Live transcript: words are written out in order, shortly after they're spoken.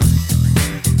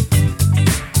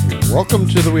Welcome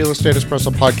to the Real Estate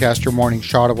Espresso Podcast, your morning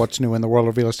shot of what's new in the world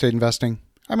of real estate investing.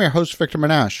 I'm your host, Victor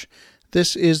Menashe.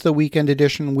 This is the weekend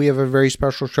edition. We have a very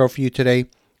special show for you today.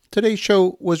 Today's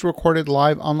show was recorded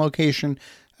live on location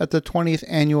at the 20th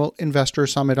Annual Investor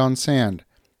Summit on Sand.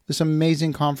 This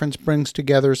amazing conference brings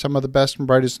together some of the best and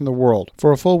brightest in the world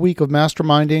for a full week of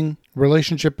masterminding,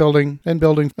 relationship building, and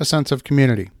building a sense of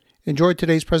community. Enjoy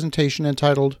today's presentation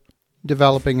entitled,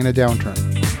 Developing in a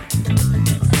Downturn.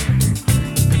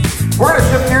 We're going to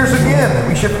shift gears again.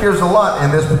 We shift gears a lot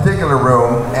in this particular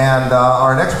room, and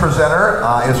our next presenter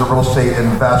is a real estate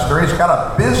investor. He's got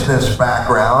a business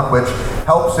background, which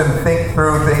helps him think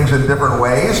through things in different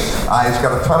ways. He's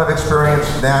got a ton of experience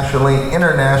nationally,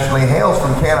 internationally, hails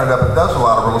from Canada, but does a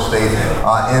lot of real estate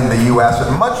in the U.S.,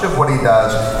 and much of what he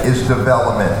does is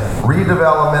development,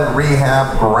 redevelopment,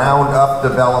 rehab, ground-up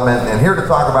development, and here to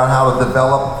talk about how to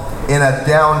develop in a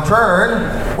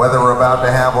downturn, whether we're about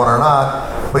to have one or not.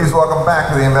 Please welcome back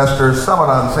to the Investors Summit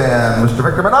on Sand, Mr.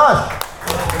 Victor Menashe.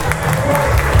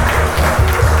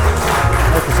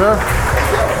 Thank you, sir.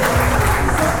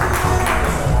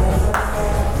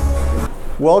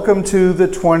 Welcome to the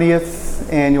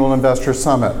 20th Annual Investor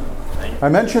Summit. I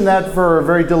mention that for a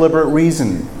very deliberate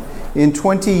reason. In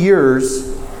 20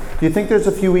 years, do you think there's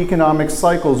a few economic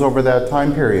cycles over that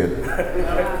time period?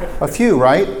 A few,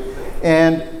 right?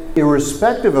 And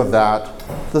irrespective of that,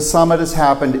 the summit has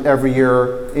happened every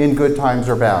year in good times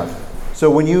or bad. So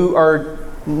when you are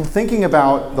thinking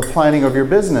about the planning of your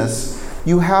business,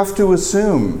 you have to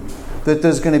assume that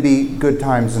there's going to be good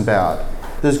times and bad.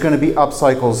 There's going to be up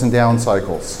cycles and down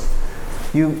cycles.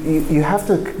 You have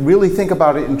to really think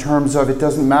about it in terms of it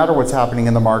doesn't matter what's happening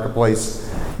in the marketplace.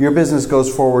 Your business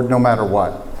goes forward no matter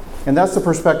what. And that's the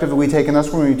perspective that we take, and that's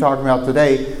what we're going to be talking about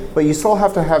today. But you still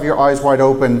have to have your eyes wide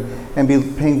open and be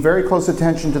paying very close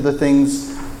attention to the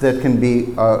things that can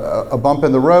be a bump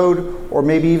in the road, or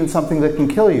maybe even something that can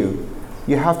kill you.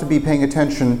 You have to be paying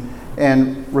attention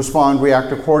and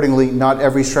react accordingly. Not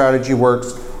every strategy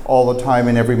works all the time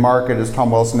in every market, as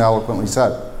Tom Wilson eloquently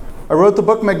said. I wrote the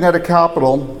book Magnetic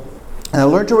Capital, and I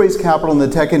learned to raise capital in the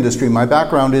tech industry. My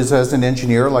background is as an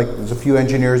engineer, like there's a few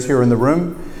engineers here in the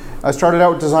room. I started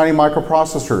out designing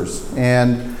microprocessors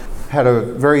and had a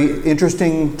very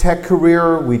interesting tech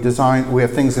career. We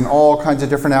have things in all kinds of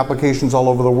different applications all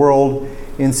over the world,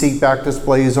 in seat-back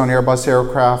displays on Airbus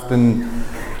aircraft, and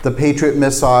the Patriot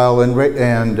missile,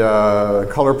 and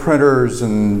color printers,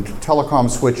 and telecom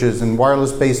switches, and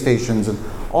wireless base stations, and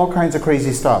all kinds of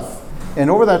crazy stuff.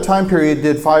 And over that time period,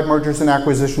 did 5 mergers and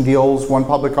acquisition deals, 1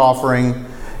 public offering,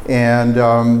 and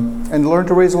learned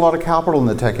to raise a lot of capital in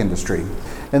the tech industry.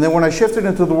 And then when I shifted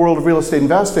into the world of real estate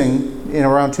investing in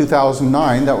around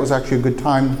 2009, that was actually a good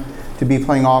time to be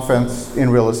playing offense in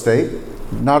real estate.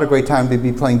 Not a great time to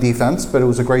be playing defense, but it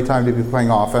was a great time to be playing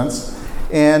offense.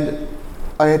 And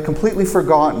I had completely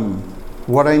forgotten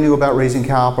what I knew about raising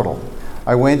capital.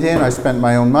 I went in, I spent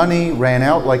my own money, ran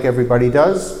out like everybody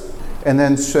does, and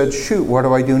then said, shoot, what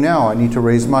do I do now? I need to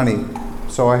raise money.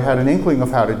 So I had an inkling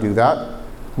of how to do that,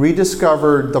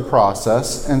 rediscovered the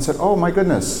process, and said, oh my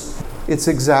goodness, it's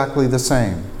exactly the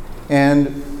same.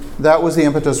 And that was the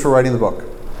impetus for writing the book.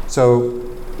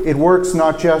 So it works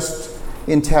not just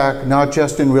in tech, not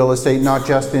just in real estate, not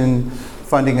just in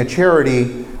funding a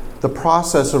charity. The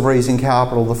process of raising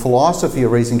capital, the philosophy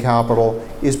of raising capital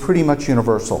is pretty much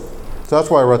universal. So that's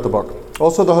why I wrote the book.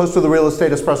 Also the host of the Real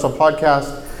Estate Espresso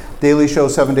podcast, daily show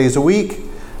 7 days a week.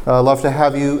 Love to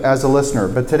have you as a listener.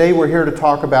 But today we're here to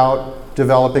talk about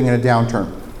developing in a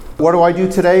downturn. What do I do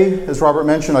today? As Robert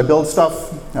mentioned, I build stuff.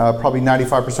 Probably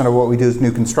 95% of what we do is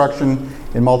new construction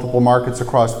in multiple markets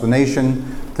across the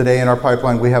nation. Today in our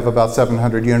pipeline, we have about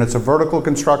 700 units of vertical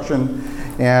construction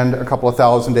and a couple of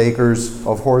thousand acres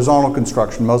of horizontal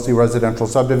construction, mostly residential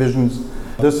subdivisions.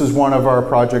 This is one of our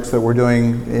projects that we're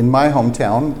doing in my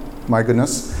hometown, my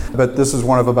goodness, but this is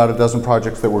one of about a dozen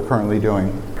projects that we're currently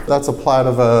doing. That's a plat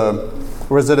of a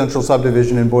residential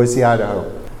subdivision in Boise,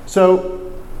 Idaho. So,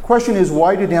 question is,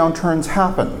 why do downturns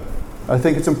happen? I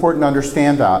think it's important to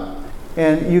understand that.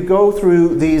 And you go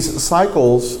through these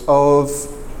cycles of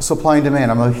supply and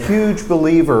demand. I'm a huge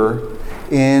believer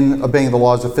in obeying the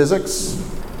laws of physics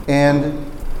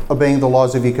and obeying the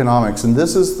laws of economics. And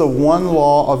this is the one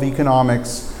law of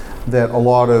economics that a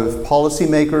lot of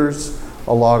policymakers,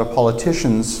 a lot of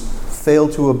politicians fail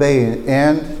to obey.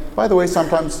 And by the way,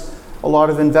 sometimes a lot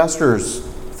of investors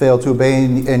fail to obey.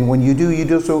 And when you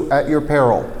do so at your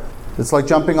peril. It's like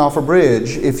jumping off a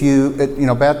bridge.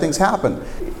 Bad things happen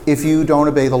if you don't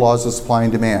obey the laws of supply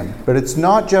and demand. But it's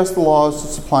not just the laws of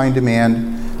supply and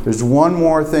demand. There's one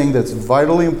more thing that's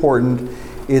vitally important.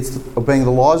 It's obeying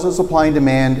the laws of supply and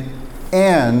demand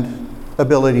and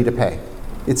ability to pay.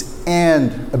 It's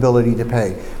and ability to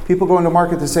pay. People go into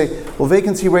market to say, well,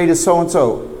 vacancy rate is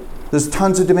so-and-so. There's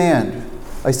tons of demand.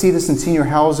 I see this in senior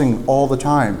housing all the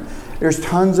time. There's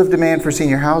tons of demand for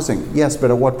senior housing. Yes,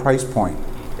 but at what price point?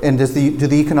 And do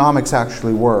the economics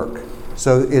actually work?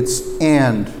 So it's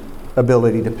and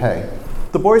ability to pay.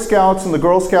 The Boy Scouts and the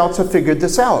Girl Scouts have figured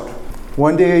this out.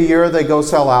 One day a year they go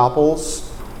sell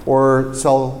apples or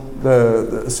sell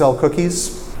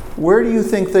cookies. Where do you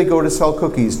think they go to sell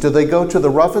cookies? Do they go to the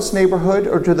roughest neighborhood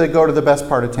or do they go to the best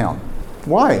part of town?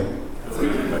 Why?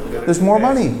 There's more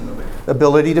money.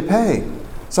 Ability to pay.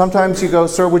 Sometimes you go,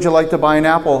 sir, would you like to buy an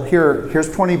apple? Here's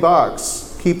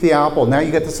 $20. Keep the apple. Now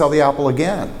you get to sell the apple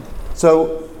again.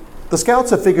 So the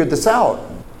Scouts have figured this out.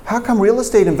 How come real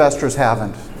estate investors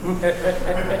haven't?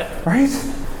 Right?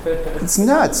 It's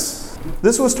nuts.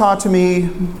 This was taught to me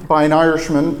by an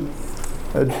Irishman.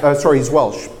 He's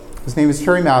Welsh. His name is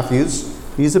Terry Matthews.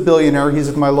 He's a billionaire.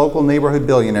 He's my local neighborhood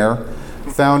billionaire.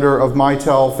 Founder of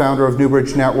Mitel, founder of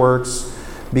Newbridge Networks,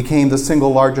 became the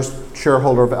single largest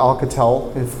shareholder of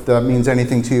Alcatel, if that means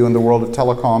anything to you in the world of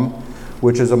telecom,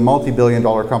 which is a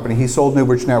multi-billion-dollar company. He sold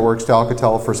Newbridge Networks to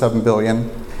Alcatel for $7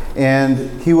 billion.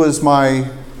 And he was my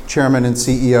chairman and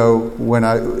CEO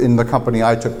in the company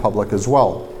I took public as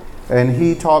well. And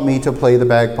he taught me to play the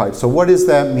bagpipe. So what does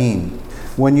that mean?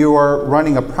 When you are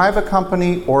running a private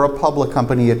company or a public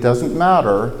company, it doesn't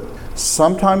matter.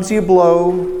 Sometimes you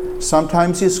blow,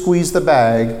 sometimes you squeeze the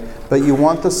bag, but you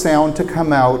want the sound to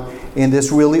come out in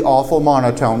this really awful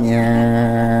monotone.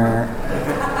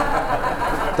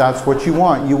 That's what you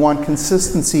want. You want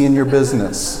consistency in your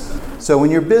business. So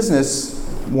in your business,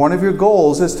 one of your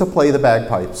goals is to play the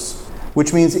bagpipes,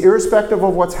 which means irrespective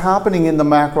of what's happening in the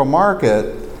macro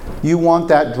market, you want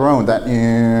that drone,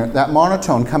 that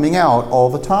monotone coming out all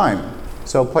the time.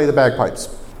 So play the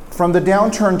bagpipes. From the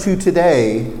downturn to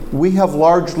today, we have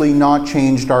largely not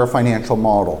changed our financial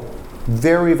model.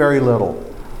 Very, very little.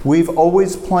 We've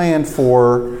always planned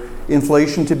for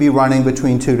inflation to be running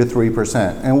between 2 to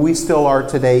 3%, and we still are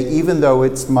today, even though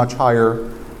it's much higher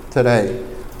today.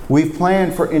 We've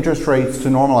planned for interest rates to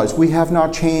normalize. We have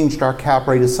not changed our cap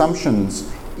rate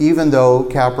assumptions, even though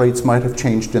cap rates might have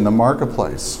changed in the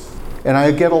marketplace. And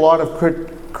I get a lot of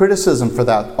criticism for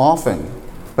that often,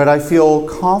 but I feel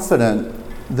confident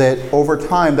that over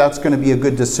time that's going to be a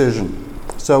good decision.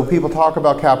 So people talk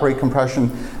about cap rate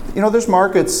compression. You know, there's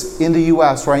markets in the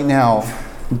US right now,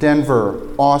 Denver,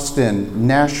 Austin,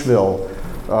 Nashville,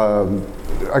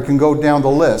 I can go down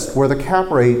the list, where the cap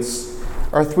rates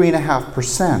are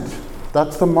 3.5%.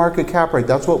 That's the market cap rate.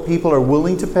 That's what people are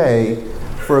willing to pay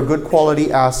for a good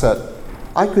quality asset.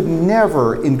 I could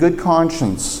never, in good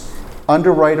conscience,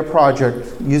 underwrite a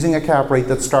project using a cap rate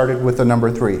that started with the number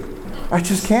 3. I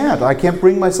just can't. I can't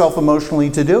bring myself emotionally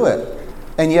to do it.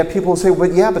 And yet people say,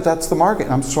 but that's the market.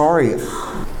 I'm sorry.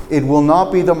 It will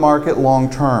not be the market long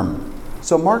term.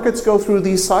 So markets go through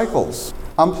these cycles.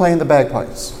 I'm playing the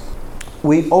bagpipes.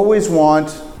 We always want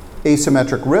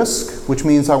asymmetric risk, which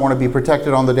means I want to be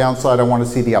protected on the downside. I want to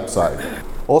see the upside.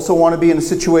 Also want to be in a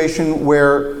situation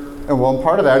where,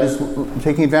 part of that is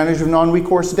taking advantage of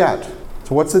non-recourse debt.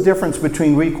 So what's the difference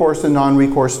between recourse and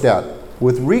non-recourse debt?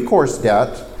 With recourse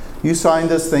debt, you sign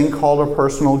this thing called a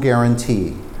personal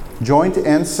guarantee, joint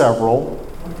and several,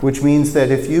 which means that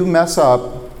if you mess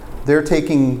up, they're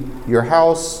taking your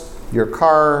house, your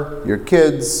car, your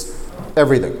kids,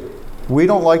 everything. We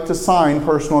don't like to sign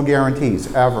personal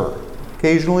guarantees, ever.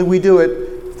 Occasionally we do it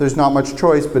if there's not much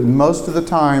choice, but most of the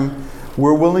time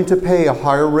we're willing to pay a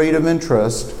higher rate of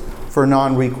interest for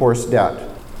non-recourse debt.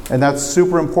 And that's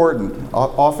super important.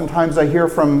 Oftentimes I hear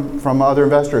from other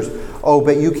investors,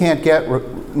 but you can't get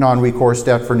non-recourse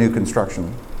debt for new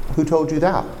construction. Who told you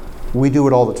that? We do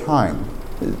it all the time.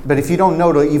 But if you don't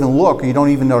know to even look, or you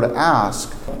don't even know to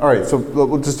ask. All right, so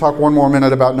we'll just talk one more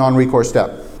minute about non-recourse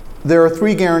debt. There are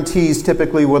 3 guarantees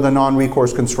typically with a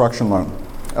non-recourse construction loan.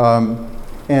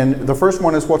 And the first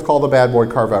one is what's called the bad boy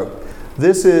carve-out.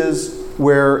 This is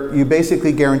where you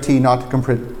basically guarantee not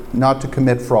to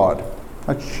commit fraud.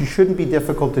 That shouldn't be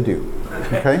difficult to do,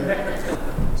 okay?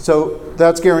 So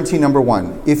that's guarantee number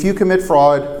 1. If you commit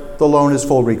fraud, the loan is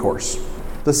full recourse.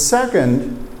 The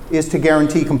second is to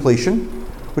guarantee completion,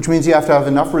 which means you have to have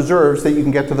enough reserves that you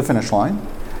can get to the finish line.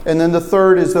 And then the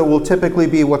third is there will typically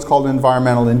be what's called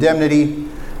environmental indemnity,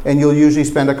 and you'll usually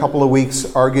spend a couple of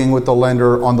weeks arguing with the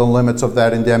lender on the limits of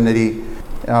that indemnity,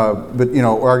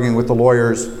 arguing with the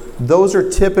lawyers. Those are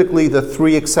typically the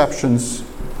 3 exceptions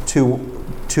to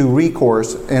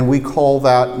recourse, and we call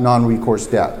that non-recourse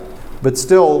debt. But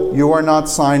still, you are not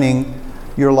signing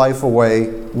your life away.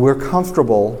 We're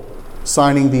comfortable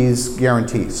signing these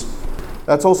guarantees.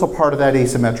 That's also part of that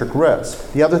asymmetric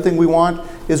risk. The other thing we want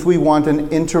is we want an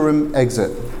interim exit.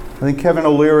 I think Kevin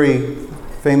O'Leary,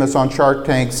 famous on Shark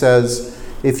Tank, says,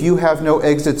 if you have no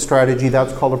exit strategy,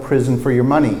 that's called a prison for your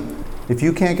money. If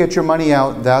you can't get your money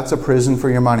out, that's a prison for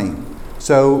your money.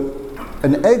 So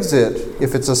an exit,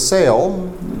 if it's a sale,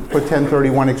 put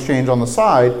 1031 exchange on the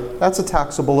side, that's a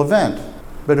taxable event.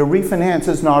 But a refinance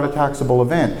is not a taxable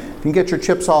event. You can get your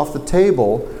chips off the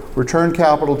table, return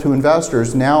capital to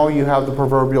investors. Now you have the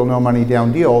proverbial no money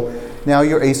down deal. Now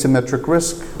you're asymmetric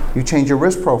risk. You change your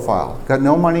risk profile. Got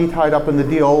no money tied up in the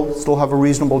deal, still have a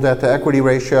reasonable debt to equity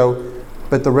ratio,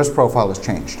 but the risk profile has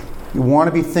changed. You want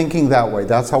to be thinking that way.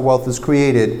 That's how wealth is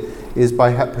created, is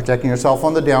by protecting yourself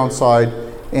on the downside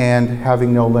and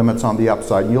having no limits on the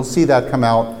upside. And you'll see that come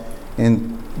out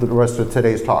in the rest of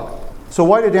today's talk. So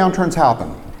why do downturns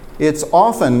happen? It's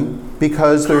often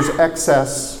because there's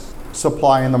excess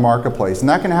supply in the marketplace. And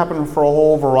that can happen for a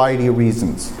whole variety of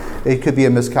reasons. It could be a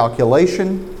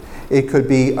miscalculation. It could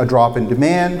be a drop in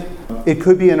demand. It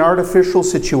could be an artificial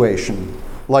situation,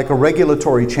 like a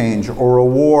regulatory change or a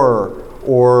war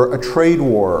or a trade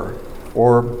war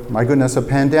or, my goodness, a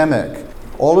pandemic.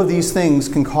 All of these things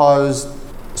can cause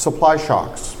supply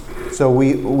shocks. So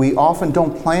we often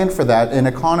don't plan for that, and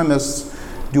economists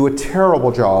do a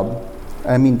terrible job,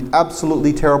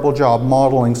 absolutely terrible job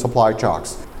modeling supply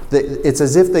shocks. It's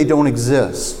as if they don't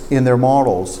exist in their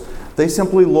models. They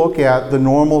simply look at the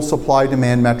normal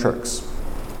supply-demand metrics.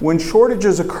 When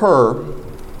shortages occur,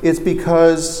 it's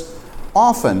because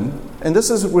often, and this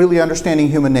is really understanding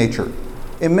human nature,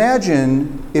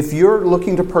 imagine if you're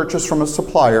looking to purchase from a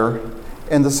supplier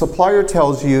and the supplier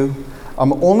tells you,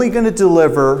 I'm only going to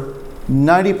deliver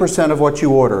 90% of what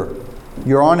you order.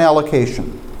 You're on allocation.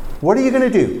 What are you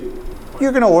going to do?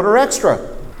 You're going to order extra.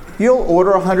 You'll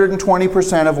order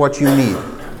 120% of what you need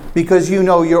because you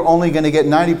know you're only going to get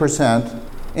 90%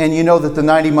 and you know that the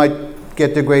 90 might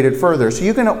get degraded further. So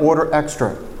you're going to order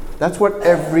extra. That's what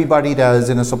everybody does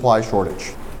in a supply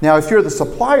shortage. Now, if you're the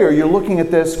supplier, you're looking at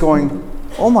this going,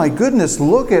 oh my goodness,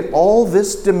 look at all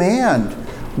this demand.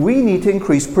 We need to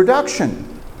increase production.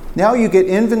 Now you get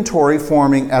inventory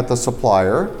forming at the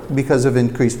supplier because of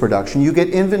increased production. You get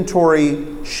inventory,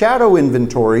 shadow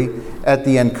inventory at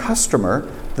the end customer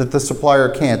that the supplier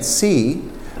can't see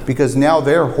because now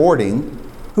they're hoarding.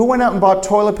 Who went out and bought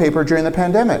toilet paper during the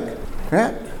pandemic?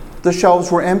 Right? The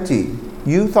shelves were empty.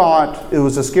 You thought it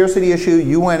was a scarcity issue.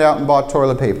 You went out and bought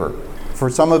toilet paper. For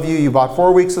some of you, you bought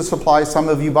 4 weeks of supply. Some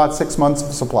of you bought 6 months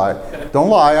of supply. Don't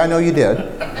lie, I know you did.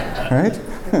 Right?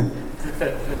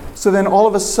 So then all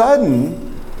of a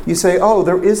sudden, you say, oh,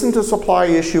 there isn't a supply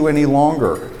issue any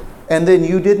longer. And then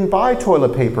you didn't buy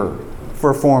toilet paper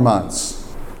for 4 months.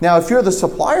 Now, if you're the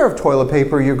supplier of toilet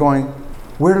paper, you're going,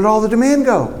 where did all the demand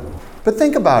go? But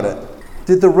think about it.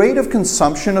 Did the rate of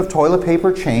consumption of toilet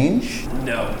paper change?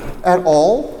 No. At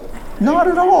all? Not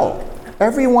at all.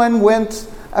 Everyone went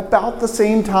about the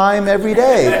same time every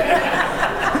day.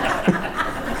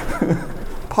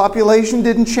 Population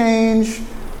didn't change.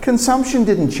 Consumption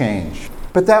didn't change.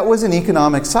 But that was an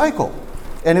economic cycle.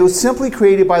 And it was simply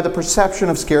created by the perception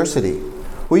of scarcity.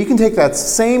 Well, you can take that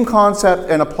same concept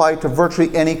and apply it to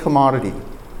virtually any commodity.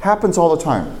 Happens all the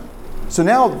time. So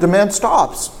now demand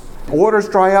stops. Orders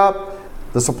dry up.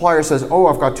 The supplier says, oh,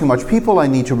 I've got too much people. I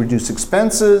need to reduce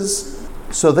expenses.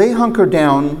 So they hunker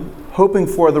down, hoping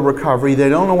for the recovery. They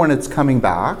don't know when it's coming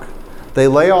back. They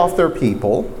lay off their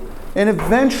people. And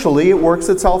eventually it works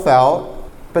itself out.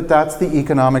 But that's the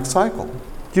economic cycle.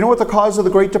 Do you know what the cause of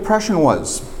the Great Depression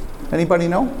was? Anybody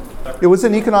know? It was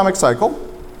an economic cycle,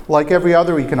 like every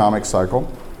other economic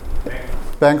cycle.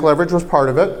 Bank leverage was part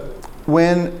of it.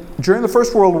 During the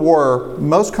First World War,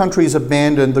 most countries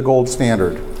abandoned the gold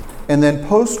standard. And then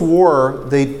post-war,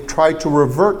 they tried to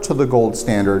revert to the gold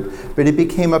standard, but it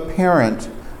became apparent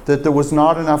that there was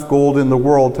not enough gold in the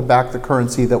world to back the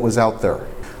currency that was out there.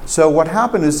 So what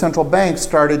happened is central banks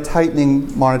started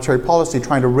tightening monetary policy,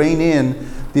 trying to rein in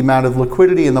the amount of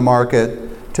liquidity in the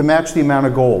market to match the amount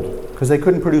of gold, because they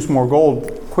couldn't produce more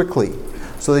gold quickly.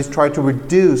 So they tried to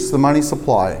reduce the money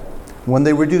supply. When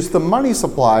they reduced the money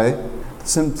supply,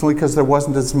 simply because there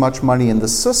wasn't as much money in the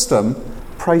system,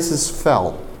 prices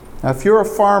fell. Now, if you're a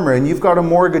farmer and you've got a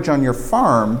mortgage on your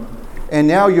farm, and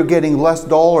now you're getting less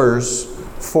dollars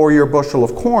for your bushel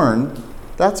of corn,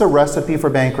 that's a recipe for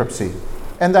bankruptcy.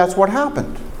 And that's what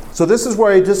happened. So this is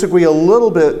where I disagree a little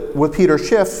bit with Peter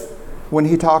Schiff when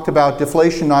he talked about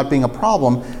deflation not being a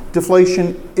problem.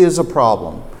 Deflation is a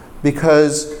problem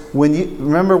because when you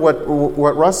remember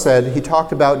what Russ said, he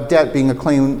talked about debt being a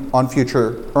claim on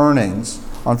future earnings,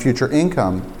 on future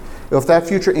income. If that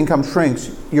future income shrinks,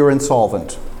 you're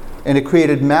insolvent. and it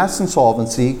created mass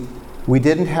insolvency. We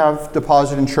didn't have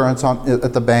deposit insurance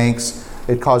at the banks.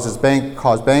 It caused bank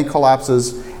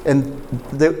collapses, and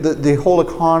the whole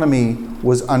economy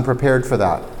was unprepared for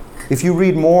that. If you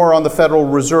read more on the Federal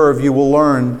Reserve, you will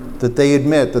learn that they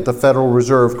admit that the Federal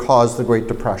Reserve caused the Great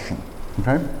Depression.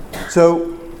 Okay?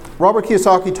 So Robert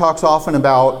Kiyosaki talks often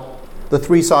about the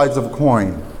three sides of a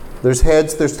coin. There's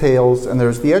heads, there's tails, and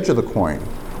there's the edge of the coin.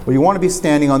 Well, you want to be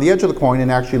standing on the edge of the coin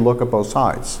and actually look at both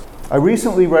sides. I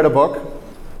recently read a book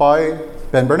by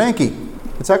Ben Bernanke.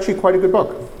 It's actually quite a good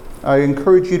book. I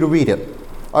encourage you to read it.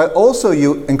 I also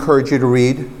encourage you to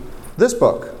read this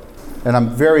book. And I'm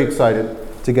very excited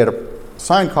to get a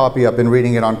signed copy. I've been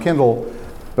reading it on Kindle,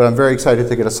 but I'm very excited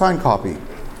to get a signed copy.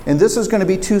 And this is going to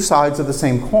be two sides of the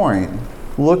same coin,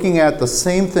 looking at the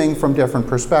same thing from different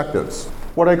perspectives.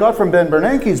 What I got from Ben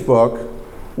Bernanke's book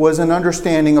was an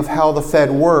understanding of how the Fed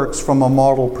works from a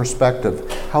model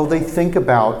perspective, how they think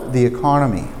about the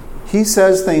economy. He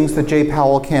says things that Jay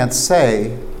Powell can't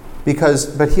say,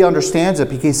 but he understands it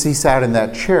because he sat in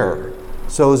that chair.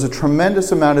 So there's a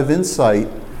tremendous amount of insight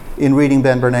in reading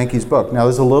Ben Bernanke's book. Now,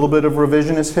 there's a little bit of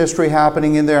revisionist history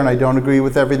happening in there, and I don't agree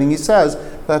with everything he says.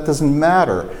 That doesn't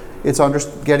matter. It's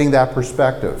getting that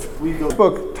perspective. The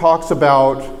book talks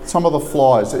about some of the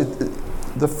flaws.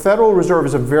 The Federal Reserve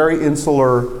is a very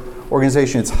insular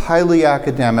organization. It's highly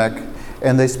academic,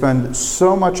 and they spend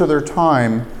so much of their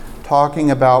time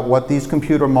talking about what these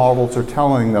computer models are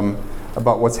telling them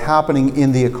about what's happening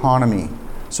in the economy.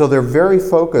 So they're very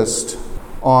focused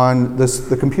on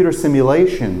the computer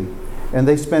simulation, and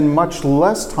they spend much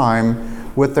less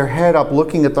time with their head up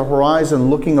looking at the horizon,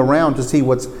 looking around to see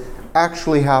what's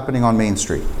actually happening on Main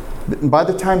Street. By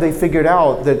the time they figured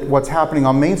out that what's happening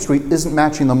on Main Street isn't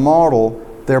matching the model,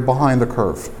 they're behind the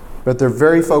curve. But they're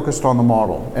very focused on the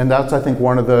model, and that's, I think,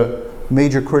 one of the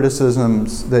major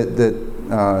criticisms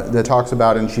that talks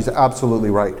about, and she's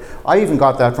absolutely right. I even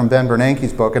got that from Ben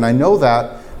Bernanke's book, and I know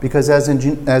that because as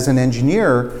an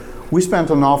engineer, we spent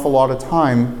an awful lot of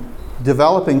time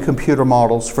developing computer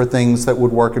models for things that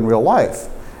would work in real life.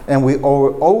 And we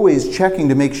are always checking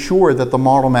to make sure that the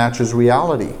model matches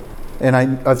reality. And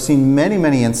I've seen many,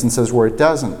 many instances where it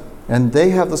doesn't. And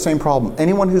they have the same problem.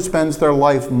 Anyone who spends their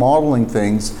life modeling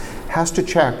things has to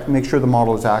check, make sure the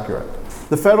model is accurate.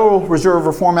 The Federal Reserve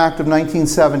Reform Act of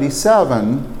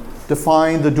 1977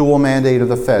 defined the dual mandate of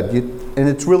the Fed. And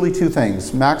it's really two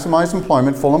things: maximize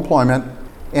employment, full employment,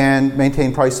 and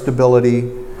maintain price stability,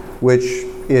 which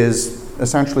is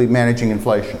essentially managing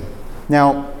inflation.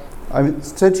 Now, I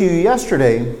said to you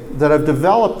yesterday that I've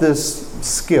developed this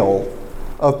skill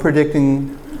of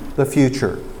predicting the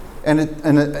future.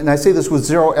 And I say this with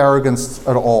zero arrogance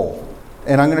at all.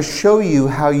 And I'm going to show you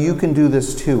how you can do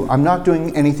this too. I'm not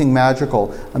doing anything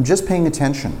magical. I'm just paying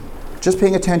attention. Just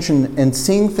paying attention and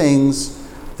seeing things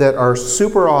that are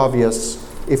super obvious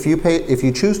if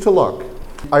you choose to look.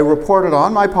 I reported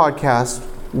on my podcast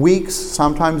weeks,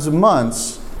 sometimes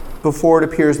months, before it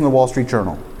appears in the Wall Street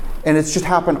Journal. And it's just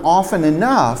happened often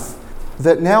enough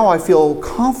that now I feel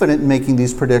confident in making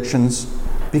these predictions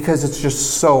because it's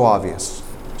just so obvious.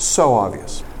 So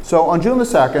obvious. So on June the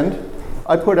 2nd,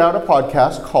 I put out a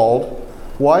podcast called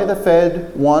Why the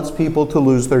Fed Wants People to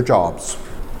Lose Their Jobs.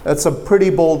 That's a pretty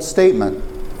bold statement.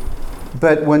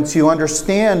 But once you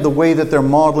understand the way that they're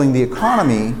modeling the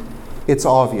economy, it's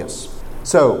obvious.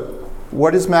 So,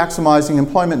 what does maximizing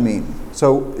employment mean?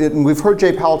 So, we've heard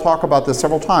Jay Powell talk about this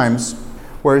several times,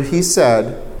 where he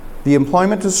said, the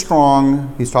employment is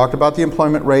strong. He's talked about the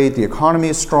employment rate. The economy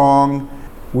is strong.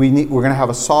 We're going to have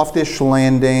a softish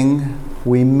landing.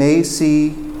 We may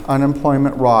see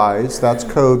unemployment rise. That's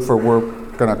code for we're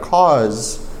going to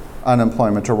cause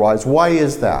unemployment to rise. Why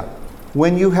is that?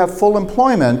 When you have full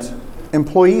employment,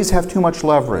 employees have too much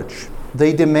leverage.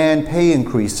 They demand pay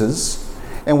increases.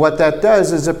 And what that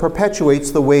does is it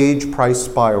perpetuates the wage price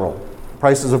spiral.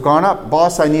 Prices have gone up.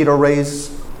 Boss, I need a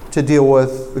raise to deal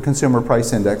with the consumer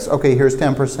price index. Okay, here's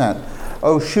 10%.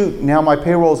 Oh shoot, now my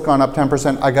payroll's gone up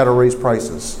 10%, I gotta raise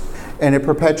prices. And it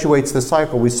perpetuates the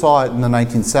cycle. We saw it in the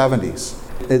 1970s.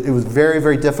 It was very,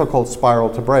 very difficult spiral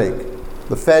to break.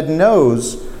 The Fed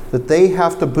knows that they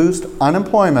have to boost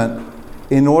unemployment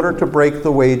in order to break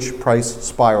the wage price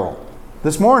spiral.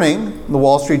 This morning, the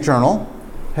Wall Street Journal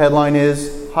headline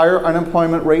is, higher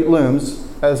unemployment rate looms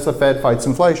as the Fed fights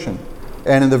inflation.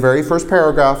 And in the very first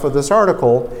paragraph of this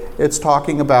article, it's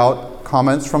talking about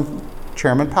comments from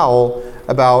Chairman Powell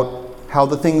about how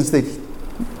the things that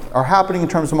are happening in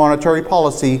terms of monetary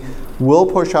policy will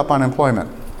push up unemployment.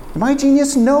 Am I a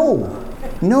genius? No,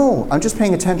 I'm just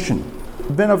paying attention. There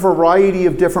have been a variety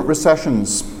of different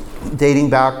recessions dating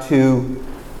back to,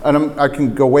 and I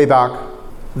can go way back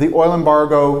the oil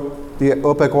embargo, the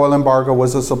OPEC oil embargo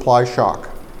was a supply shock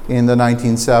in the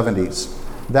 1970s.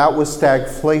 That was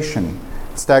stagflation.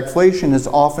 Stagflation is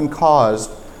often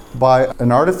caused by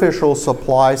an artificial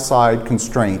supply side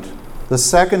constraint. The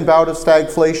second bout of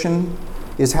stagflation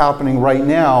is happening right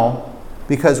now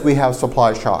because we have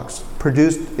supply shocks,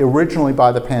 produced originally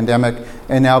by the pandemic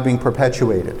and now being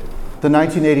perpetuated. The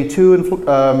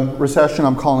 1982 recession,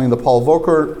 I'm calling the Paul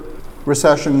Volcker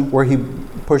recession, where he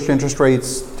pushed interest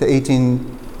rates to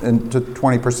 18 and to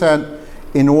 20%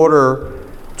 in order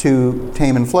to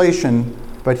tame inflation,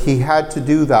 but he had to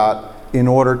do that in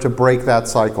order to break that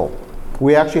cycle.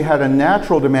 We actually had a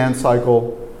natural demand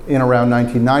cycle in around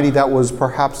 1990. That was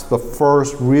perhaps the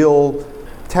first real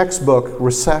textbook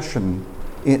recession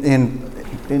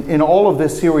in all of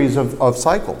this series of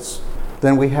cycles.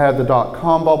 Then we had the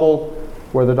dot-com bubble,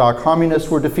 where the dot-communists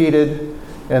were defeated,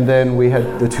 and then we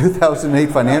had the 2008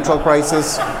 financial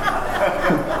crisis.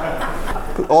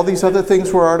 All these other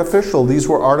things were artificial. These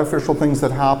were artificial things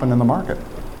that happen in the market.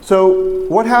 So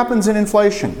what happens in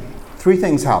inflation? 3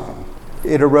 things happen.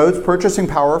 It erodes purchasing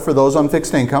power for those on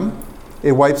fixed income.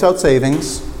 It wipes out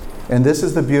savings. And this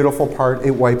is the beautiful part,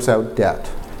 it wipes out debt.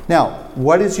 Now,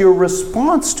 what is your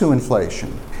response to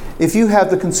inflation? If you have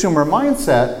the consumer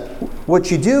mindset, what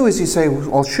you do is you say,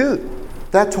 well, shoot,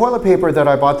 that toilet paper that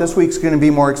I bought this week is going to be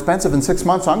more expensive in 6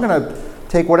 months. I'm going to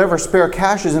take whatever spare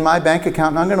cash is in my bank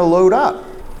account and I'm going to load up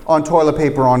on toilet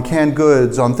paper, on canned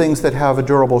goods, on things that have a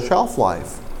durable shelf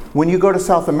life. When you go to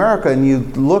South America and you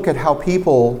look at how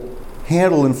people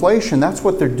handle inflation, that's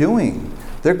what they're doing.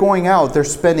 They're going out, they're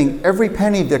spending every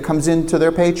penny that comes into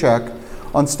their paycheck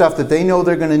on stuff that they know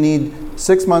they're going to need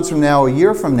 6 months from now, a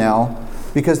year from now,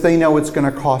 because they know it's going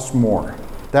to cost more.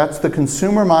 That's the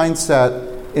consumer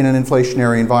mindset in an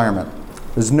inflationary environment.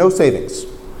 There's no savings,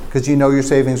 because you know your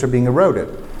savings are being eroded.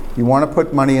 You want to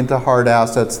put money into hard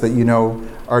assets that you know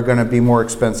are going to be more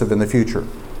expensive in the future.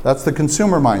 That's the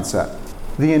consumer mindset.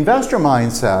 The investor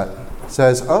mindset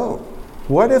says, oh,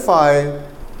 what if I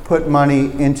put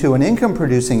money into an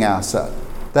income-producing asset?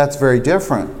 That's very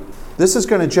different. This is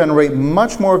going to generate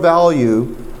much more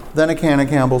value than a can of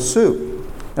Campbell's soup.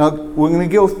 Now, we're going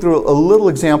to go through a little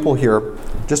example here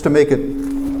just to make it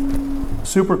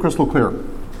super crystal clear.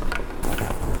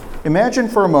 Imagine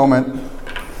for a moment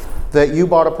that you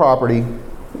bought a property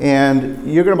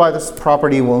and you're going to buy this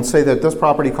property. We'll say that this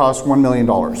property costs $1 million.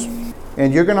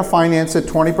 And you're going to finance it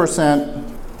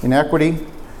 20% in equity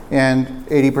and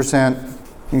 80%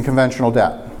 in conventional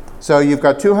debt. So you've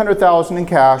got $200,000 in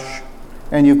cash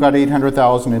and you've got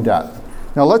 $800,000 in debt.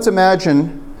 Now let's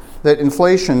imagine that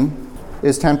inflation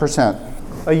is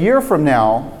 10%. A year from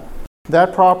now,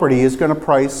 that property is going to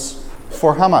price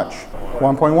for how much?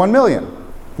 1.1 million.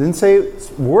 Didn't say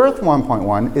it's worth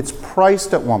 1.1, it's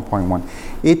priced at 1.1.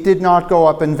 It did not go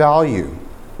up in value.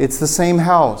 It's the same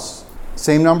house,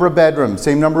 same number of bedrooms,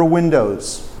 same number of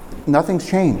windows. Nothing's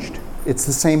changed. It's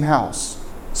the same house.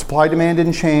 Supply demand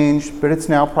didn't change, but it's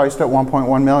now priced at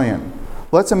 1.1 million.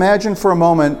 Let's imagine for a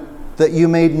moment that you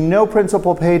made no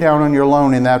principal pay down on your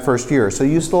loan in that first year, so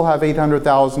you still have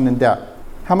 $800,000 in debt.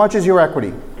 How much is your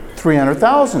equity?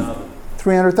 $300,000.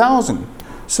 $300,000.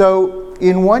 So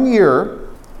in 1 year,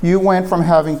 you went from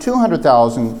having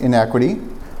 $200,000 in equity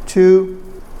to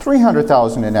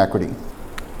 $300,000 in equity.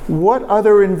 What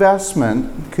other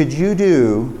investment could you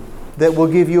do that will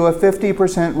give you a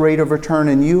 50% rate of return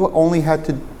and you only had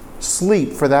to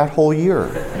sleep for that whole year?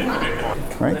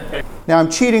 Right? Now I'm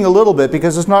cheating a little bit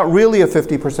because it's not really a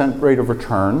 50% rate of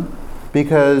return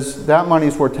because that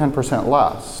money's worth 10%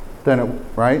 less than it,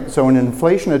 right? So in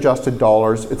inflation adjusted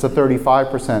dollars, it's a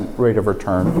 35% rate of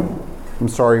return. I'm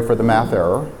sorry for the math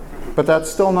error, but that's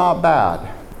still not bad.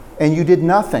 And you did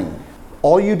nothing.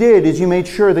 All you did is you made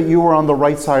sure that you were on the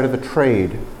right side of the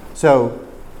trade. So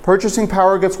purchasing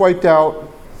power gets wiped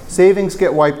out, savings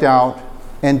get wiped out,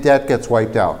 and debt gets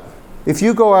wiped out. If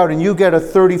you go out and you get a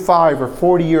 35 or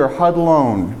 40-year HUD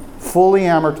loan, fully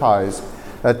amortized,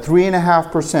 at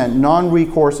 3.5%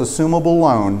 non-recourse assumable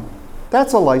loan,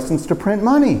 that's a license to print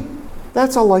money.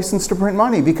 That's a license to print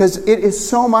money because it is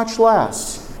so much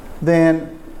less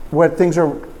than what things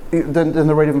are, than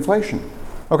the rate of inflation.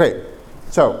 Okay,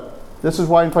 so this is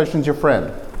why inflation is your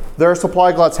friend. There are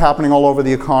supply gluts happening all over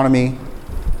the economy.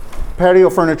 Patio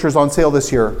furniture is on sale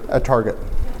this year at Target.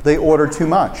 They order too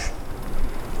much.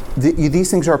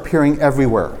 These things are appearing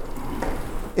everywhere.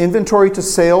 Inventory to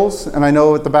sales, and I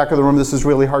know at the back of the room this is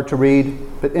really hard to read,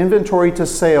 but inventory to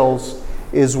sales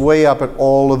is way up at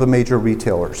all of the major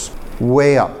retailers.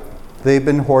 Way up. They've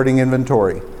been hoarding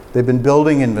inventory. They've been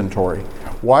building inventory.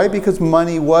 Why? Because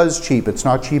money was cheap. It's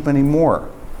not cheap anymore.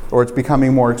 or it's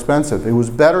becoming more expensive. It was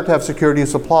better to have security of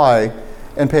supply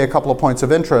and pay a couple of points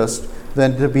of interest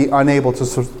than to be unable to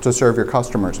serve your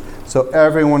customers. So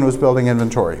everyone was building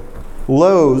inventory.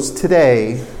 Lowe's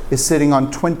today is sitting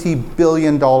on $20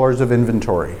 billion of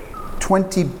inventory.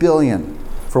 $20 billion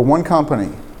for one company.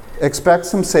 Expect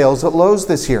some sales at Lowe's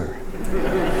this year.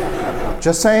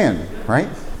 Just saying, right?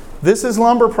 This is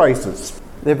lumber prices.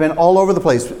 They've been all over the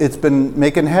place. It's been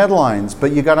making headlines,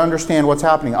 but you got to understand what's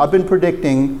happening. I've been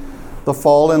predicting the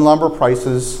fall in lumber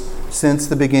prices since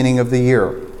the beginning of the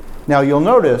year. Now you'll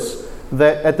notice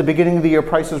that at the beginning of the year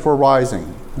prices were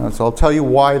rising. So I'll tell you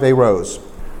why they rose.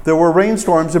 There were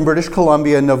rainstorms in British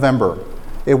Columbia in November.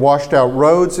 It washed out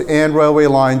roads and railway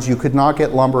lines. You could not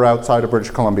get lumber outside of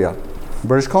British Columbia.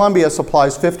 British Columbia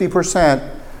supplies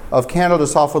 50% of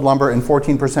Canada's softwood lumber and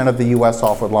 14% of the US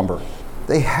softwood lumber.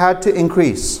 They had to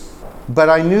increase, but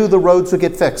I knew the roads would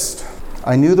get fixed.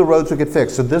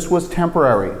 So this was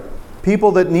temporary.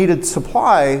 People that needed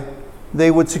supply,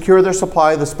 they would secure their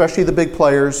supply, especially the big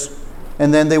players,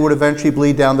 and then they would eventually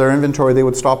bleed down their inventory. They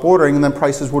would stop ordering, and then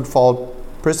prices would fall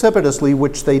precipitously,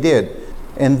 which they did.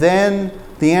 And then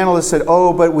the analysts said,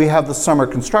 oh, but we have the summer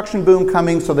construction boom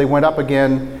coming, so they went up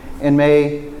again in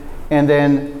May, and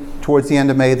then towards the end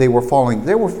of May, they were falling.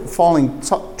 They were falling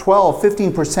 12,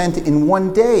 15% in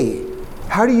one day.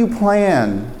 How do you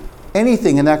plan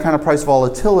anything in that kind of price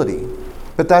volatility?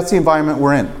 But that's the environment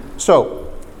we're in.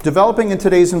 So, developing in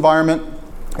today's environment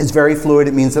is very fluid.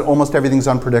 It means that almost everything's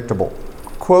unpredictable.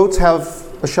 Quotes have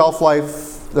a shelf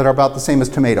life that are about the same as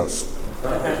tomatoes.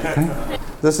 Okay?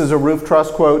 This is a roof truss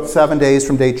quote, 7 days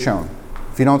from date shown.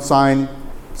 If you don't sign,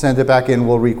 send it back in,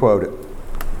 we'll re-quote it.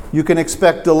 You can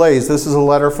expect delays. This is a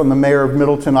letter from the mayor of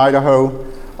Middleton, Idaho.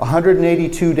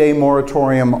 182-day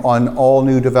moratorium on all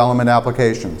new development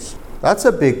applications. That's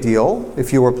a big deal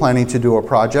if you were planning to do a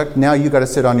project. Now you got to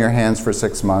sit on your hands for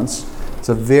 6 months. It's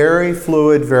a very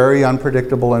fluid, very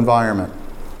unpredictable environment,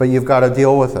 but you've got to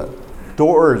deal with it.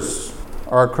 Doors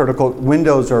are critical,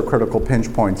 windows are a critical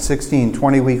pinch point, 16,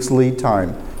 20 weeks lead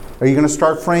time. Are you going to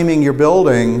start framing your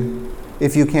building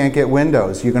if you can't get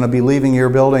windows? You're going to be leaving your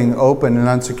building open and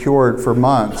unsecured for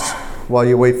months while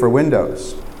you wait for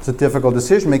windows. It's a difficult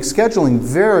decision. Makes scheduling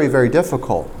very, very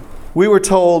difficult. We were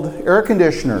told air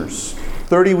conditioners,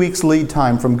 30 weeks lead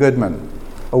time from Goodman.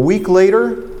 A week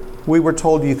later, we were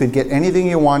told you could get anything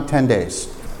you want 10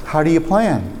 days. How do you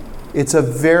plan? It's a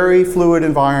very fluid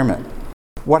environment.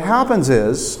 What happens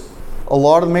is a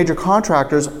lot of the major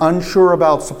contractors, unsure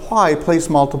about supply, place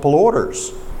multiple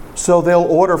orders. So they'll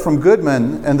order from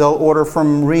Goodman, and they'll order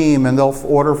from Rheem, and they'll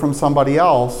order from somebody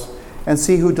else, and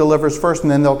see who delivers first, and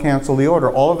then they'll cancel the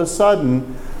order. All of a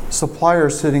sudden,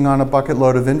 suppliers sitting on a bucket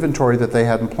load of inventory that they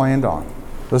hadn't planned on.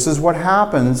 This is what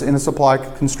happens in a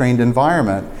supply-constrained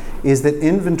environment, is that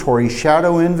inventory,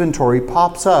 shadow inventory,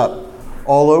 pops up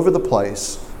all over the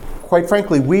place. Quite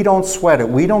frankly, we don't sweat it.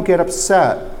 We don't get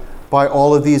upset by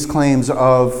all of these claims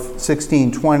of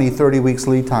 16, 20, 30 weeks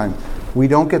lead time. We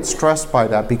don't get stressed by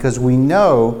that because we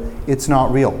know it's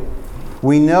not real.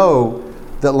 We know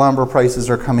that lumber prices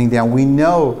are coming down. We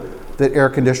know that air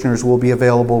conditioners will be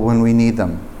available when we need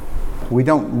them. We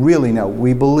don't really know.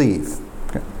 We believe.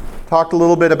 Okay. Talked a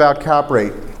little bit about cap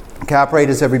rate. Cap rate,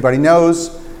 as everybody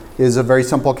knows, is a very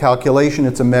simple calculation.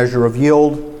 It's a measure of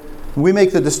yield. We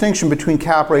make the distinction between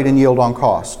cap rate and yield on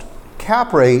cost.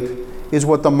 Cap rate is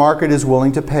what the market is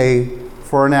willing to pay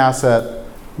for an asset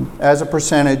as a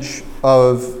percentage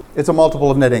of, it's a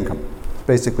multiple of net income,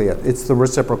 basically it. It's the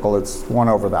reciprocal, it's 1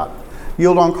 over that.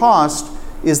 Yield on cost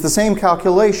is the same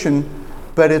calculation,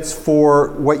 but it's for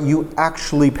what you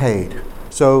actually paid.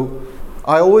 So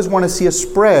I always want to see a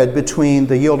spread between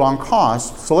the yield on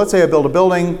cost. So let's say I build a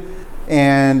building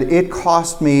and it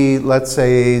cost me, let's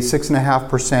say,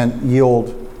 6.5%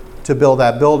 yield to build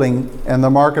that building, and the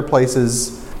marketplace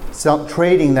is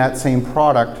trading that same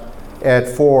product at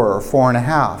 4 or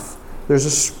 4.5. There's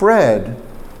a spread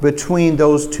between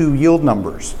those two yield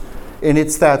numbers. And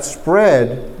it's that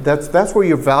spread, that's where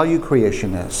your value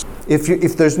creation is.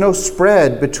 If there's no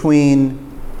spread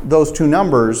between those two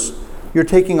numbers, you're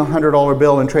taking a $100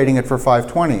 bill and trading it for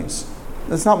 520s.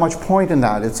 There's not much point in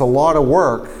that. It's a lot of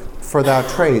work for that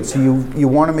trade. So you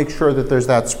want to make sure that there's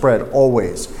that spread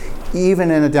always,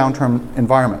 even in a downturn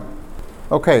environment.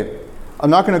 Okay, I'm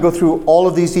not going to go through all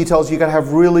of these details. You got to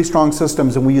have really strong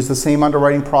systems, and we use the same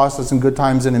underwriting process in good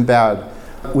times and in bad.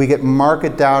 We get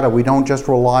market data. We don't just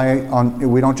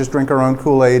we don't just drink our own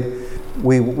Kool-Aid.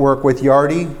 We work with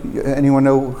Yardi. Anyone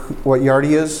know what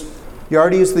Yardi is?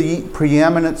 Yardi is the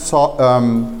preeminent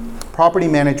property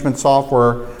management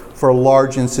software for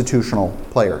large institutional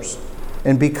players.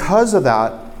 And because of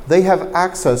that, they have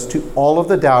access to all of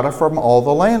the data from all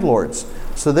the landlords.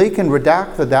 So they can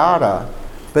redact the data,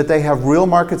 but they have real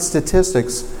market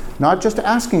statistics, not just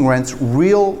asking rents,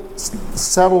 real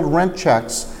settled rent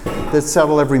checks that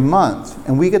settle every month.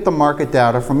 And we get the market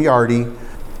data from Yardi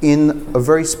in a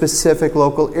very specific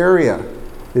local area.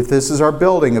 If this is our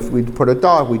building, if we put a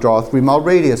dot, we draw a 3-mile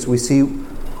radius, we see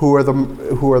who are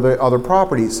the other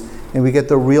properties, and we get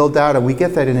the real data. We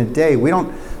get that in a day. We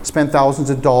don't spend thousands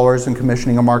of dollars in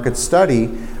commissioning a market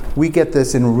study. We get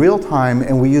this in real time,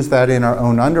 and we use that in our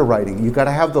own underwriting. You've got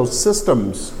to have those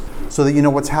systems so that you know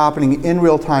what's happening in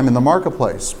real time in the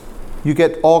marketplace. You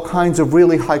get all kinds of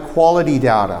really high quality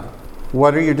data.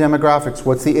 What are your demographics?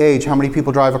 What's the age? How many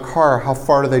people drive a car? How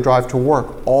far do they drive to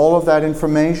work? All of that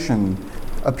information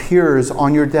appears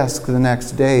on your desk the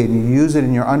next day, and you use it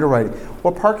in your underwriting.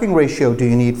 What parking ratio do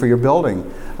you need for your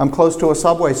building? I'm close to a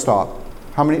subway stop.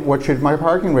 What should my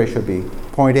parking ratio be?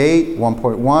 0.8,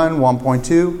 1.1,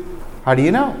 1.2? How do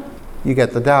you know? You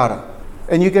get the data.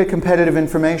 And you get competitive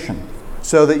information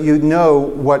so that you know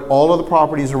what all of the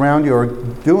properties around you are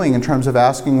doing in terms of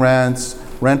asking rents,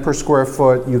 rent per square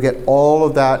foot. You get all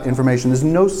of that information. There's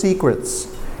no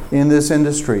secrets in this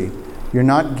industry. You're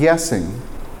not guessing.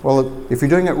 Well, if you're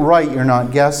doing it right, you're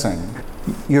not guessing.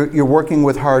 You're working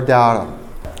with hard data.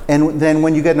 And then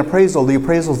when you get an appraisal, the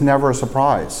appraisal is never a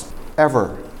surprise,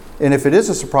 ever. And if it is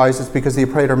a surprise, it's because the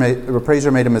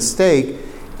appraiser made a mistake,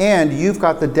 and you've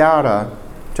got the data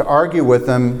to argue with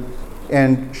them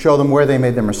and show them where they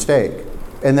made their mistake.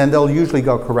 And then they'll usually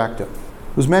go corrective.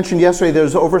 It was mentioned yesterday,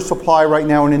 there's oversupply right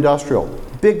now in industrial.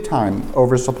 Big time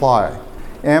oversupply.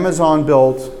 Amazon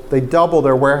they doubled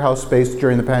their warehouse space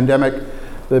during the pandemic.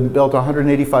 They built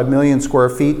 185 million square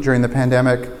feet during the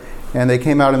pandemic, and they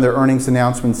came out in their earnings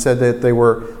announcement and said that they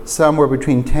were somewhere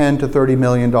between 10 to 30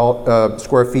 million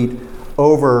square feet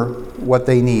over what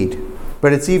they need.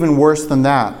 But it's even worse than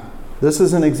that. This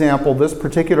is an example. This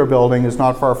particular building is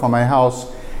not far from my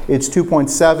house. It's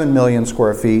 2.7 million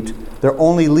square feet. They're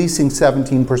only leasing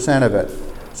 17% of it.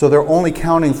 So they're only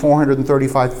counting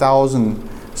 435,000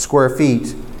 square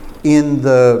feet in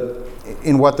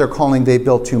what they're calling they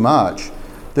built too much.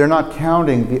 They're not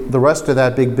counting the rest of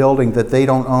that big building that they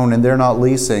don't own and they're not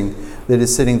leasing, that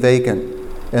is sitting vacant.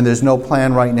 And there's no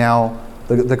plan right now.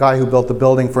 The guy who built the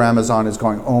building for Amazon is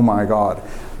going, oh my God,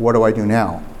 what do I do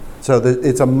now? So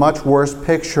it's a much worse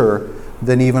picture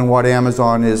than even what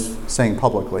Amazon is saying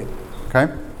publicly,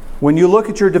 okay? When you look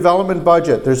at your development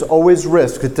budget, there's always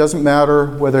risk. It doesn't matter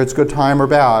whether it's good time or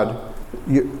bad.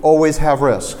 You always have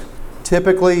risk.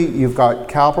 Typically, you've got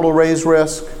capital raise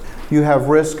risk. You have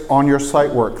risk on your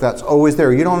site work. That's always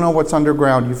there. You don't know what's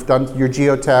underground. You've done your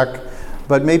geotech,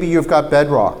 but maybe you've got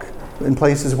bedrock in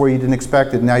places where you didn't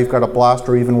expect it. Now you've got a blast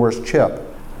or even worse chip.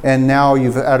 And now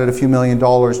you've added a few $1 million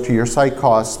to your site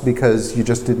costs because you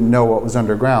just didn't know what was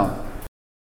underground.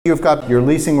 You've got your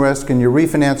leasing risk and your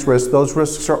refinance risk. Those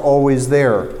risks are always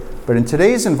there. But in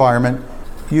today's environment,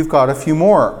 you've got a few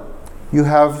more. You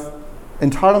have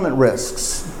entitlement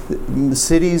risks. The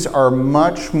cities are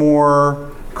much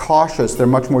more cautious. They're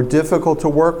much more difficult to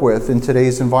work with in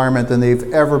today's environment than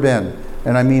they've ever been.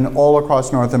 And I mean all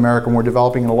across North America, and we're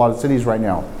developing in a lot of cities right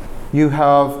now. You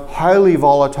have highly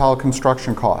volatile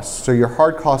construction costs. So your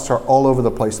hard costs are all over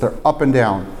the place. They're up and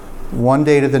down, one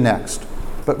day to the next.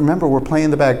 But remember, we're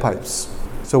playing the bagpipes.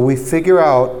 So we figure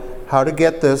out how to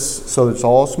get this so it's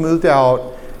all smoothed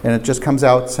out and it just comes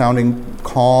out sounding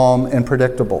calm and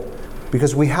predictable.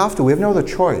 Because we have no other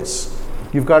choice.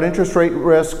 You've got interest rate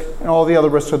risk and all the other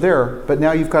risks are there, but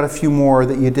now you've got a few more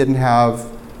that you didn't have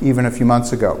even a few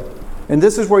months ago. And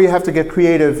this is where you have to get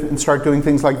creative and start doing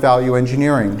things like value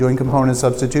engineering, doing component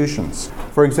substitutions.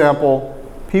 For example,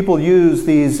 people use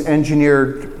these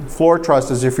engineered floor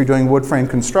trusses if you're doing wood frame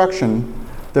construction.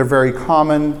 They're very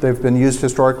common. They've been used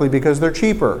historically because they're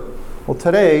cheaper. Well,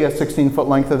 today, a 16-foot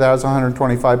length of that is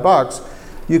 $125.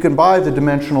 You can buy the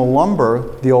dimensional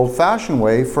lumber the old-fashioned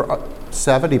way for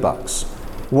 $70.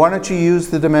 Why don't you use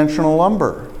the dimensional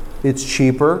lumber? It's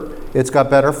cheaper, it's got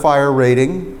better fire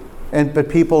rating, but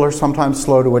people are sometimes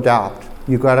slow to adapt.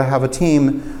 You've got to have a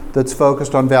team that's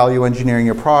focused on value engineering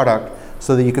your product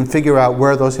so that you can figure out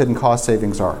where those hidden cost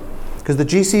savings are. Because the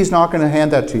GC is not going to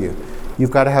hand that to you.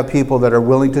 You've got to have people that are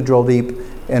willing to drill deep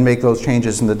and make those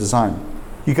changes in the design.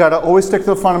 You've got to always stick to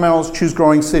the fundamentals, choose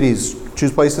growing cities,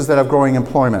 choose places that have growing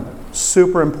employment.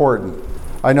 Super important.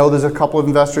 I know there's a couple of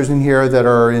investors in here that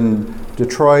are in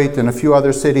Detroit and a few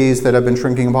other cities that have been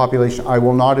shrinking in population. I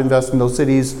will not invest in those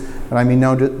cities, and I mean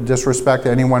no disrespect to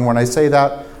anyone when I say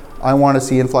that. I want to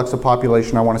see influx of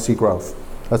population. I want to see growth.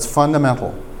 That's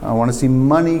fundamental. I want to see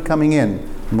money coming in.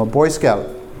 I'm a Boy Scout,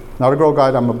 not a Girl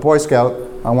Guide. I'm a Boy Scout.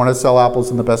 I want to sell apples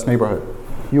in the best neighborhood.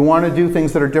 You want to do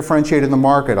things that are differentiated in the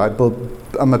market.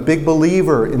 I'm a big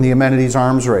believer in the amenities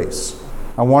arms race.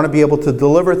 I want to be able to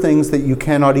deliver things that you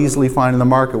cannot easily find in the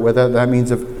market, whether that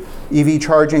means EV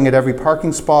charging at every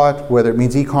parking spot, whether it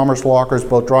means e-commerce lockers,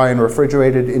 both dry and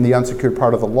refrigerated, in the unsecured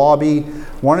part of the lobby.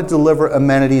 I want to deliver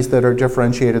amenities that are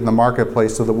differentiated in the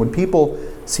marketplace so that when people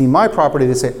see my property,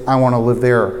 they say, I want to live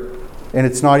there. And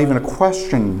it's not even a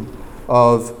question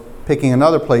of picking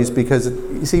another place, because,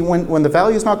 you see, when the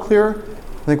value is not clear,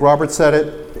 I think Robert said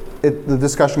the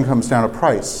discussion comes down to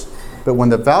price. But when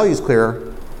the value is clear,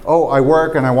 oh, I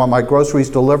work and I want my groceries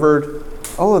delivered.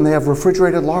 Oh, and they have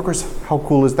refrigerated lockers. How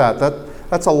cool is that?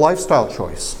 That's a lifestyle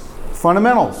choice.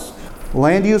 Fundamentals.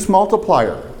 Land use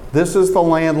multiplier. This is the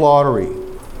land lottery.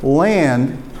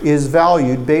 Land is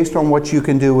valued based on what you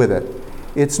can do with it.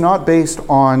 It's not based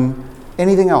on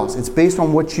anything else. It's based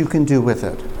on what you can do with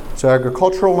it. So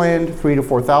agricultural land, 3,000 to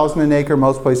 4,000 an acre,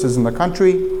 most places in the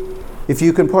country. If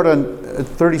you can put a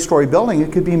 30-story building,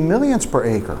 it could be millions per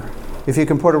acre. If you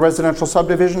can put a residential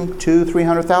subdivision,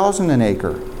 200,000-300,000 an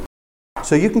acre.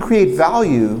 So you can create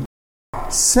value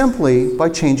simply by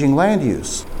changing land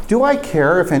use. Do I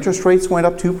care if interest rates went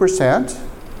up 2%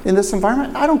 in this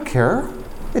environment? I don't care.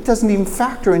 It doesn't even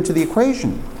factor into the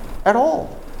equation at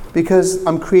all, because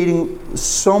I'm creating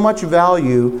so much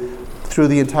value through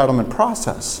the entitlement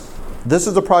process. This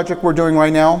is a project we're doing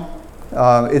right now.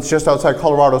 It's just outside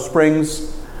Colorado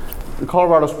Springs.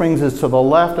 Colorado Springs is to the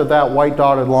left of that white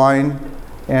dotted line,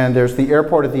 and there's the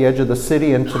airport at the edge of the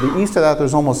city, and to the east of that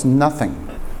there's almost nothing.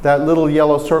 That little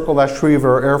yellow circle, that's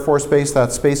Schriever Air Force Base,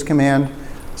 that's Space Command.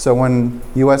 So when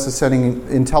US is sending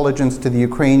intelligence to the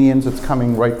Ukrainians, it's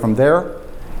coming right from there.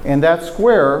 And that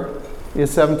square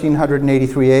is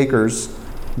 1,783 acres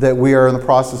that we are in the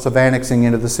process of annexing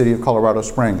into the city of Colorado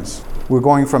Springs. We're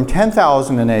going from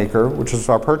 $10,000 an acre, which is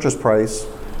our purchase price,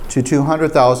 to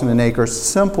 $200,000 an acre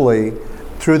simply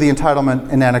through the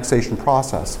entitlement and annexation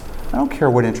process. I don't care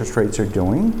what interest rates are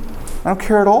doing. I don't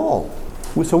care at all.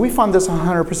 So we fund this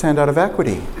 100% out of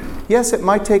equity. Yes, it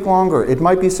might take longer. It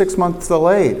might be 6 months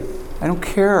delayed. I don't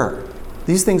care.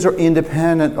 These things are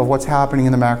independent of what's happening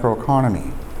in the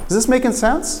macroeconomy. Is this making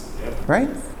sense? Yep. Right?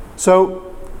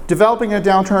 So developing a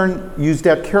downturn, use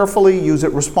debt carefully, use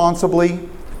it responsibly.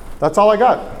 That's all I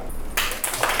got.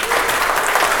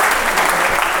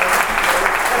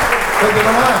 Thank you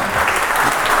very much.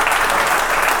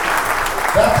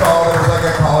 That's all. It was like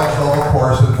a college level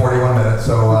course in 41 minutes,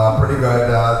 so pretty good.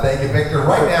 Thank you, Victor.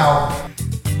 Right now,